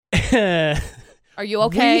Are you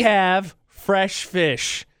okay? We have fresh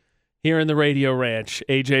fish here in the Radio Ranch.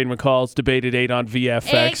 AJ and McCall's Debate at 8 on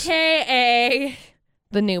VFX. AKA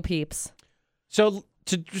the new peeps. So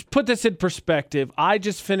to just put this in perspective, I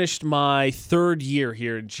just finished my third year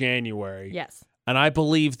here in January. Yes. And I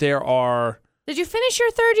believe there are... Did you finish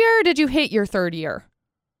your third year or did you hit your third year?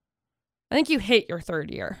 I think you hit your third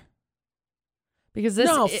year. Because this...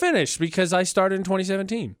 No, finished because I started in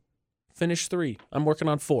 2017. Finished 3. I'm working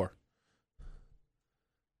on 4.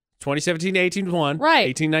 2017 to 18 to 1. Right.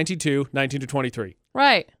 18, 19 to 2, 19 to 23.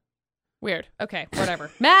 Right. Weird. Okay,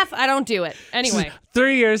 whatever. Math, I don't do it. Anyway.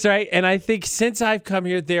 3 years, right? And I think since I've come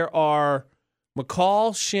here, there are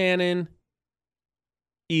McCall, Shannon,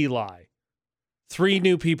 Eli. 3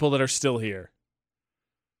 new people that are still here.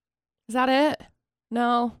 Is that it?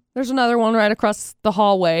 No. There's another one right across the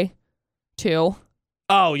hallway, too.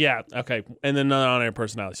 Oh, yeah. Okay. And then another on-air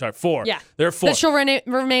personality. Sorry, 4. Yeah. There are 4. That she'll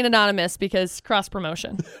remain anonymous because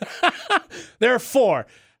cross-promotion. There are 4.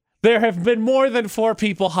 There have been more than 4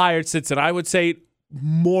 people hired since then. I would say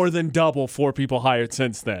more than double 4 people hired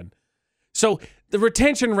since then. So the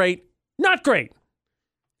retention rate, not great.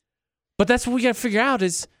 But that's what we got to figure out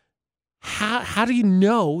is how do you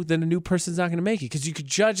know that a new person's not going to make it? Because you could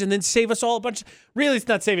judge and then save us all a bunch. Really, it's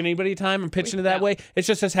not saving anybody time and pitching it that way. It's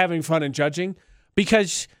just us having fun and judging.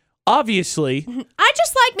 Because obviously, I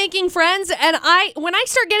just like making friends, and when I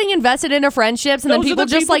start getting invested into friendships, and then people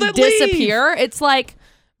just like disappear, it's like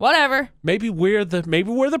whatever. Maybe we're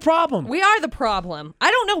the problem. We are the problem.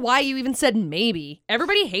 I don't know why you even said maybe.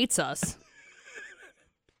 Everybody hates us.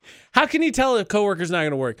 How can you tell if Coworkers not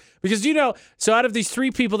going to work? Because so out of these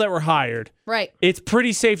 3 people that were hired, right, it's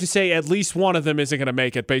pretty safe to say at least one of them isn't going to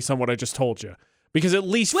make it based on what I just told you. Because at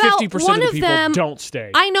least 50% of the people don't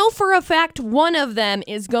stay. I know for a fact one of them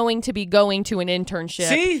is going to be going to an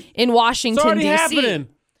internship in Washington, it's already D.C. happening.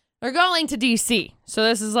 They're going to D.C. So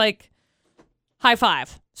this is like, high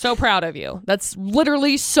five. So proud of you. That's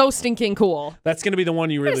literally so stinking cool. That's going to be the one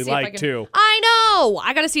you really like, too. I know.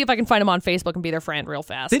 I got to see if I can find him on Facebook and be their friend real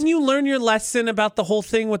fast. Didn't you learn your lesson about the whole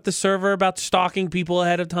thing with the server about stalking people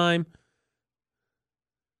ahead of time?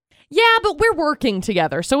 Yeah, but we're working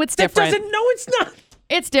together, so it's different. No, it's not.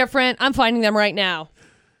 It's different. I'm finding them right now.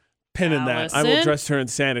 Pin in that. I will address her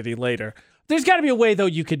insanity later. There's got to be a way, though,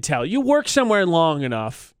 you could tell. You work somewhere long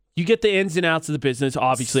enough. You get the ins and outs of the business.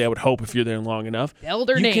 Obviously, I would hope if you're there long enough. You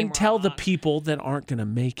can tell the people that aren't going to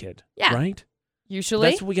make it. Yeah. Right? Usually.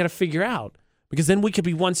 That's what we got to figure out. Because then we could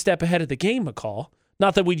be one step ahead of the game, McCall.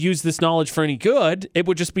 Not that we'd use this knowledge for any good. It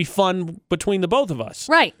would just be fun between the both of us.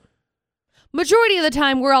 Right. Majority of the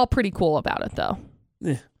time, we're all pretty cool about it, though.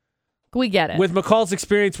 We get it. With McCall's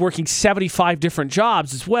experience working 75 different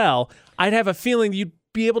jobs as well, I'd have a feeling you'd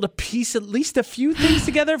be able to piece at least a few things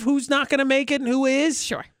together of who's not going to make it and who is.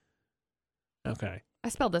 Sure. Okay. I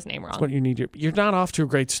spelled this name wrong. That's what you need. You're not off to a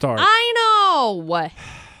great start. I know.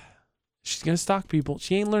 She's going to stalk people.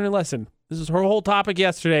 She ain't learned a lesson. This is her whole topic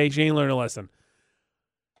yesterday. She ain't learned a lesson.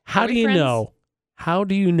 How do you know? How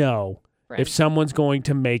do you know if someone's going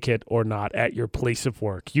to make it or not at your place of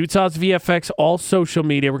work? Utah's VFX, all social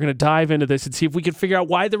media. We're going to dive into this and see if we can figure out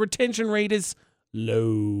why the retention rate is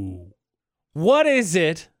low. What is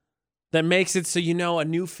it that makes it so you know a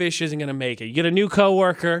new fish isn't going to make it? You get a new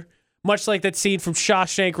coworker, much like that scene from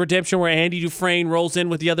Shawshank Redemption where Andy Dufresne rolls in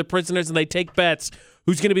with the other prisoners and they take bets.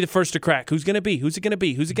 Who's going to be the first to crack? Who's going to be? Who's it going to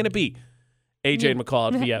be? Who's it going to be? AJ and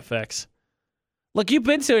McCall at VFX. Look, you've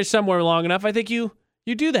been there somewhere long enough. I think you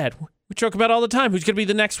do that. We joke about it all the time. Who's going to be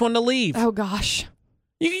the next one to leave? Oh, gosh.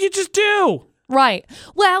 You just do. Right.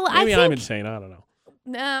 Well, Maybe I'm insane. I don't know.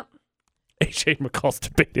 Nah. AJ and McCall's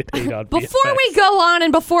Debate at 8 on Before VFX. we go on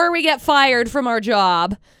and before we get fired from our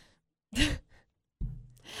job,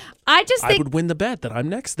 I would win the bet that I'm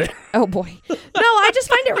next there. Oh, boy. No, I just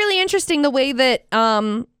find it really interesting the way that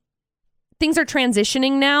things are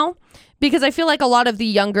transitioning now, because I feel like a lot of the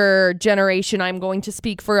younger generation, I'm going to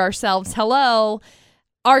speak for ourselves,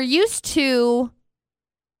 are used to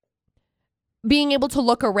being able to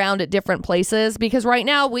look around at different places, because right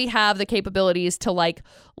now we have the capabilities to like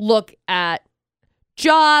look at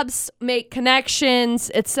jobs, make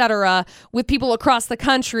connections, etc. with people across the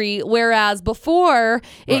country, whereas before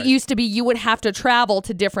it used to be you would have to travel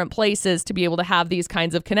to different places to be able to have these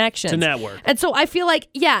kinds of connections. To network. And so I feel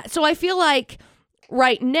like,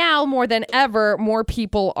 right now, more than ever, more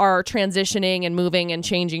people are transitioning and moving and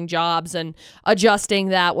changing jobs and adjusting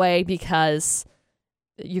that way because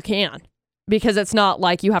you can. Because it's not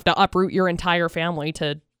like you have to uproot your entire family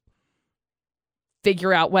to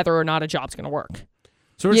figure out whether or not a job's going to work.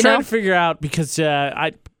 So we're trying to figure out, because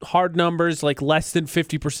hard numbers, like less than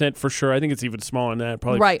 50% for sure. I think it's even smaller than that,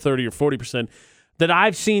 probably 30 or 40%, that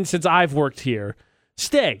I've seen since I've worked here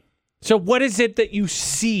stay. So what is it that you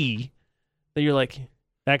see that you're like,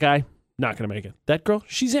 that guy, not going to make it. That girl,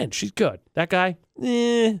 she's in. She's good. That guy,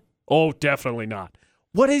 oh, definitely not.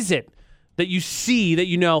 What is it that you see that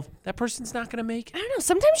you know that person's not going to make it? I don't know.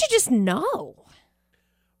 Sometimes you just know.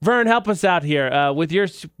 Vern, help us out here. With your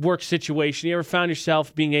work situation, you ever found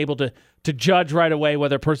yourself being able to judge right away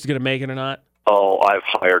whether a person's going to make it or not? Oh, I've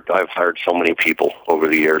hired so many people over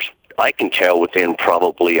the years. I can tell within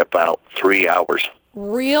probably about 3 hours.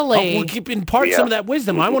 Really? We'll impart some of that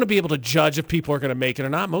wisdom. I want to be able to judge if people are going to make it or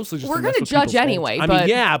not. Mostly just we're going to judge anyway.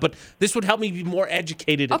 But this would help me be more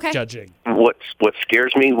educated at judging. What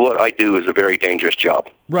scares me, what I do is a very dangerous job.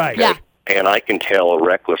 Right. Yeah. And I can tell a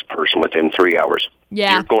reckless person within 3 hours.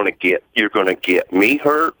 Yeah. You're going to get me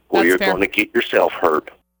hurt, or you're going to get yourself hurt.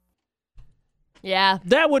 Yeah.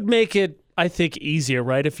 That would make it, I think, easier,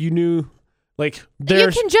 right? If you knew, like,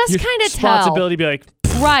 there's you can just kind of tell. Responsibility, be like,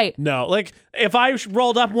 right. No. Like, if I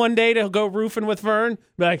rolled up one day to go roofing with Vern,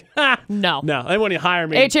 be like, no, they wouldn't hire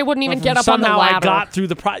me. AJ wouldn't even get up on the ladder. Somehow I got through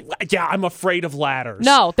yeah, I'm afraid of ladders.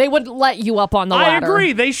 No, they wouldn't let you up on the ladder. I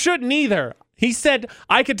agree. They shouldn't either. He said,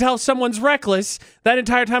 I could tell someone's reckless. That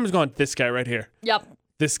entire time was going, this guy right here. Yep.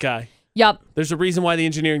 This guy. Yep. There's a reason why the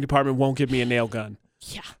engineering department won't give me a nail gun.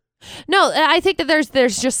 Yeah. No, I think that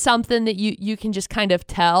there's just something that you can just kind of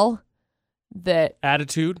tell that.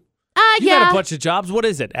 Attitude? You got a bunch of jobs. What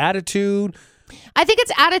is it? Attitude? I think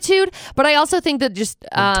it's attitude, but I also think that just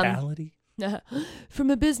mentality.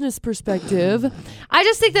 From a business perspective, I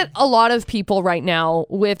just think that a lot of people right now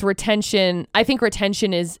with retention, I think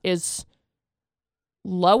retention is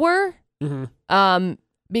lower,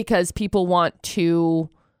 because people want to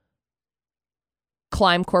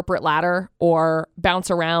climb corporate ladder or bounce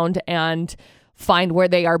around and find where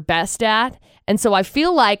they are best at. And so I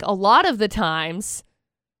feel like a lot of the times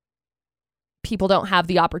people don't have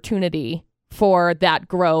the opportunity for that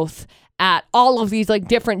growth at all of these like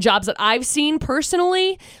different jobs that I've seen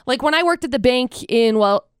personally. Like when I worked at the bank in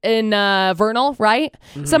Vernal, right?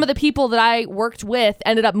 Mm-hmm. Some of the people that I worked with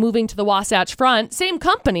ended up moving to the Wasatch Front. Same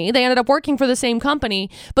company. They ended up working for the same company,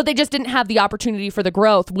 but they just didn't have the opportunity for the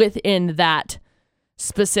growth within that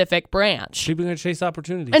specific branch. People are going to chase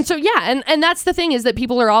opportunities. And so, yeah, and that's the thing, is that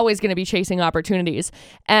people are always going to be chasing opportunities.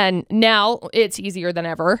 And now it's easier than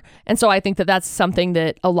ever. And so I think that that's something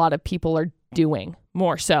that a lot of people are doing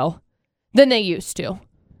more so than they used to.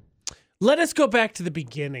 Let us go back to the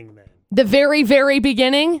beginning then. The very, very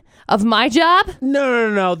beginning of my job?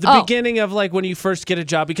 No. The beginning of like when you first get a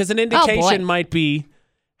job, because an indication might be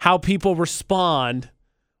how people respond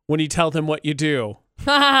when you tell them what you do.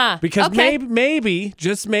 Because maybe,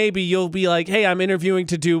 just maybe, you'll be like, hey, I'm interviewing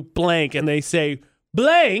to do blank. And they say,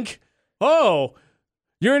 blank? Oh,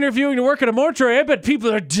 you're interviewing to work at a mortuary. I bet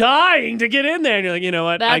people are dying to get in there. And you're like, you know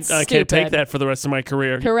what? I can't take that for the rest of my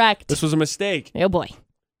career. Correct. This was a mistake. Oh, boy.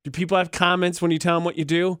 Do people have comments when you tell them what you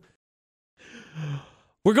do?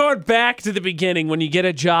 We're going back to the beginning when you get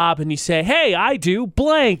a job and you say, hey, I do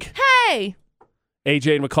blank. Hey.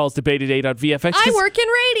 AJ and McCall's Debate at 8 on VFX. I work in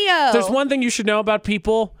radio. There's one thing you should know about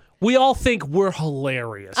people. We all think we're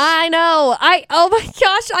hilarious. I know. Oh my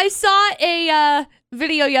gosh. I saw a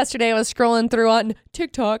video yesterday. I was scrolling through on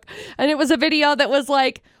TikTok, and it was a video that was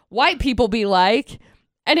like, white people be like,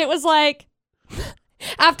 and it was like,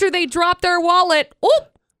 after they drop their wallet,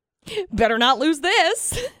 better not lose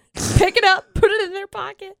this. Pick it up, put it in their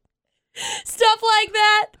pocket. Stuff like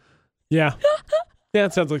that. Yeah. Yeah,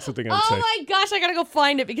 it sounds like something I would say. Oh my gosh, I gotta go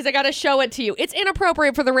find it because I gotta show it to you. It's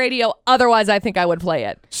inappropriate for the radio. Otherwise, I think I would play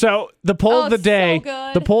it. So the poll of the day,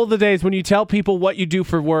 is when you tell people what you do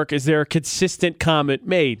for work, is there a consistent comment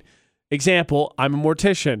made? Example, I'm a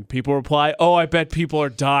mortician. People reply, oh, I bet people are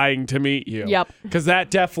dying to meet you. Yep. Because that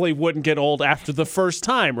definitely wouldn't get old after the first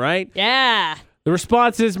time, right? Yeah. The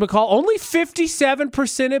response is, McCall, only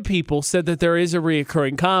 57% of people said that there is a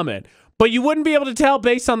reoccurring comment. But you wouldn't be able to tell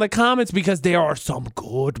based on the comments because there are some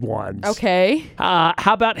good ones. Okay. How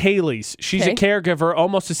about Haley's? She's a caregiver,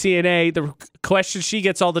 almost a CNA. The question she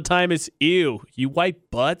gets all the time is, ew, you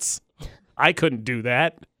wipe butts? I couldn't do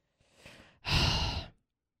that.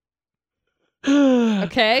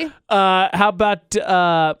 Okay. How about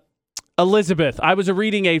Elizabeth? I was a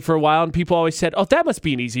reading aide for a while, and people always said, oh, that must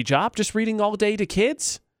be an easy job, just reading all day to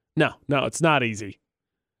kids? No, it's not easy.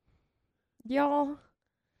 Y'all.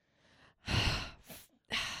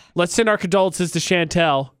 Let's send our condolences to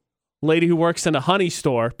Chantel, lady who works in a honey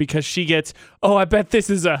store, because she gets, oh, I bet this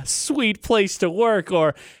is a sweet place to work,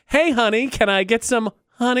 or, hey, honey, can I get some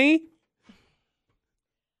honey?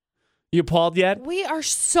 You appalled yet? We are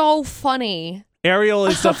so funny. Ariel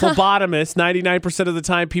is a phlebotomist. 99% of the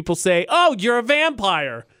time people say, oh, you're a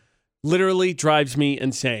vampire. Literally drives me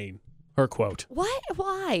insane. Her quote. What?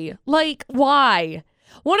 Why? Like, why?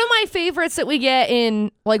 One of my favorites that we get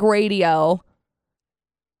in, like, radio,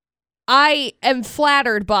 I am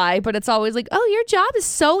flattered by, but it's always like, oh, your job is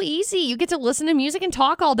so easy. You get to listen to music and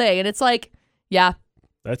talk all day. And it's like, yeah.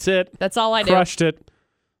 That's it. That's all I do. Crushed it.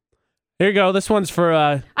 Here you go. This one's for...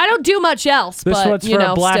 I don't do much else, this but, one's for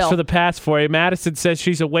a blast still. for the past for you. Madison says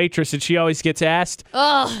she's a waitress and she always gets asked,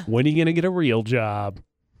 ugh. when are you going to get a real job?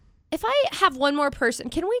 If I have one more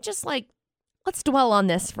person, can we just, like, let's dwell on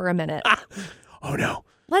this for a minute. Oh, no.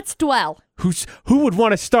 Let's dwell. Who would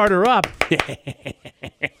want to start her up?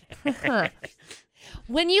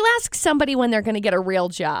 When you ask somebody when they're going to get a real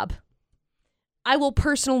job, I will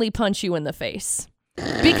personally punch you in the face.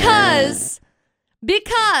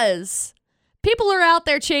 Because people are out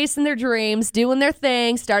there chasing their dreams, doing their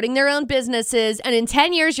thing, starting their own businesses, and in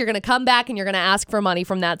 10 years, you're going to come back and you're going to ask for money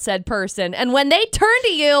from that said person. And when they turn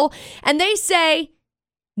to you and they say,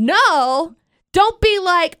 no, don't be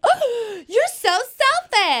like, oh, you're so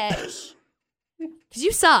selfish. Because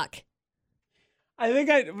you suck. I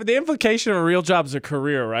think the implication of a real job is a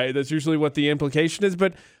career, right? That's usually what the implication is.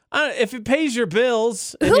 But if it pays your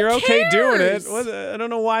bills and you're okay doing it, I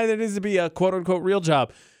don't know why there needs to be a quote-unquote real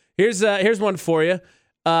job. Here's one for you.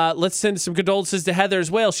 Let's send some condolences to Heather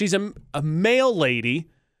as well. She's a mail lady,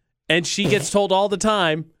 and she gets told all the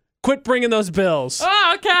time, quit bringing those bills.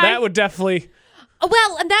 Oh, okay. That would definitely...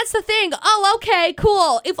 Well, and that's the thing. Oh, okay,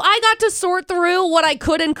 cool. If I got to sort through what I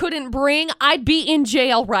could and couldn't bring, I'd be in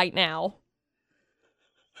jail right now.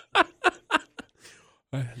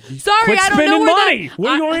 Sorry, quit I don't know spending where money. What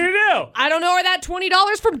are you going to do? I don't know where that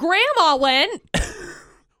 $20 from Grandma went.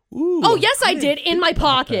 Ooh, oh, yes, I did. In my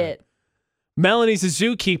pocket. Melanie's a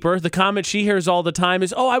zookeeper. The comment she hears all the time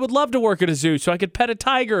is, oh, I would love to work at a zoo so I could pet a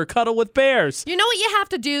tiger or cuddle with bears. You know what you have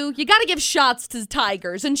to do? You got to give shots to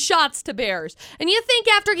tigers and shots to bears. And you think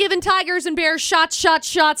after giving tigers and bears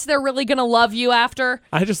shots, they're really going to love you after?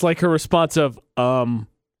 I just like her response of,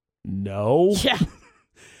 no. Yeah.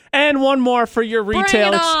 And one more for your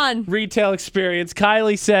retail experience.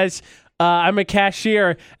 Kylie says, I'm a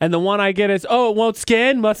cashier, and the one I get is, oh, it won't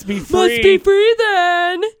scan? Must be free. Must be free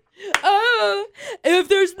then. Oh, if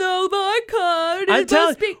there's no barcode, it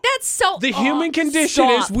must be. That's so... The human condition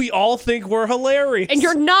is we all think we're hilarious. And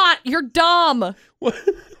you're not. You're dumb.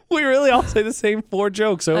 We really all say the same 4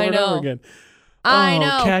 jokes over and over again. I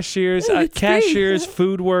know. Cashiers,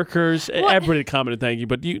 food workers, everybody commented thank you,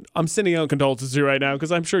 but I'm sending out condolences to you right now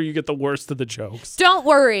because I'm sure you get the worst of the jokes. Don't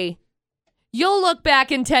worry. You'll look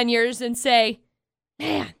back in 10 years and say,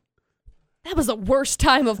 man, that was the worst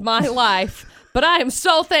time of my life, but I am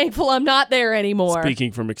so thankful I'm not there anymore.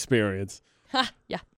 Speaking from experience. Yeah.